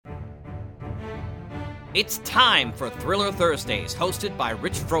It's time for Thriller Thursdays, hosted by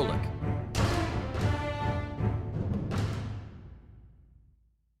Rich Froelich.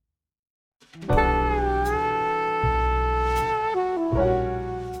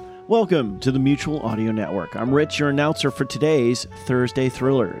 Welcome to the Mutual Audio Network. I'm Rich, your announcer for today's Thursday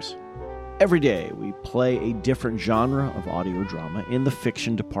Thrillers. Every day, we play a different genre of audio drama in the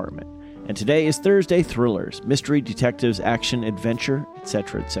fiction department. And today is Thursday Thrillers, mystery, detectives, action, adventure,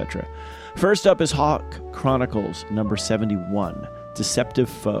 etc., etc. First up is Hawk Chronicles number 71, Deceptive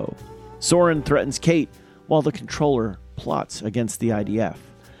Foe. Soren threatens Kate while the Controller plots against the IDF.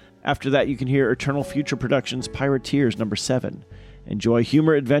 After that, you can hear Eternal Future Productions' Pirateers number 7. Enjoy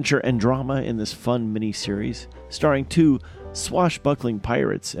humor, adventure, and drama in this fun mini-series, starring two swashbuckling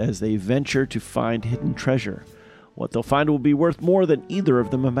pirates as they venture to find hidden treasure. What they'll find will be worth more than either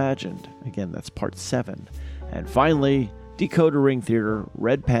of them imagined. Again, that's part 7. And finally, Decoder Ring Theater,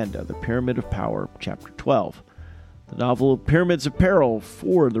 Red Panda, The Pyramid of Power, chapter 12. The novel Pyramids of Peril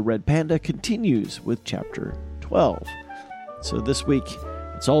for the Red Panda continues with chapter 12. So this week,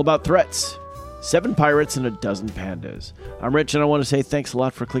 it's all about threats. 7 pirates and a dozen pandas. I'm Rich, and I want to say thanks a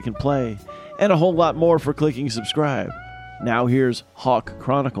lot for clicking play, and a whole lot more for clicking subscribe. Now here's Hawk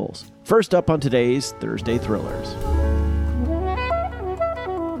Chronicles. First up on today's Thursday Thrillers.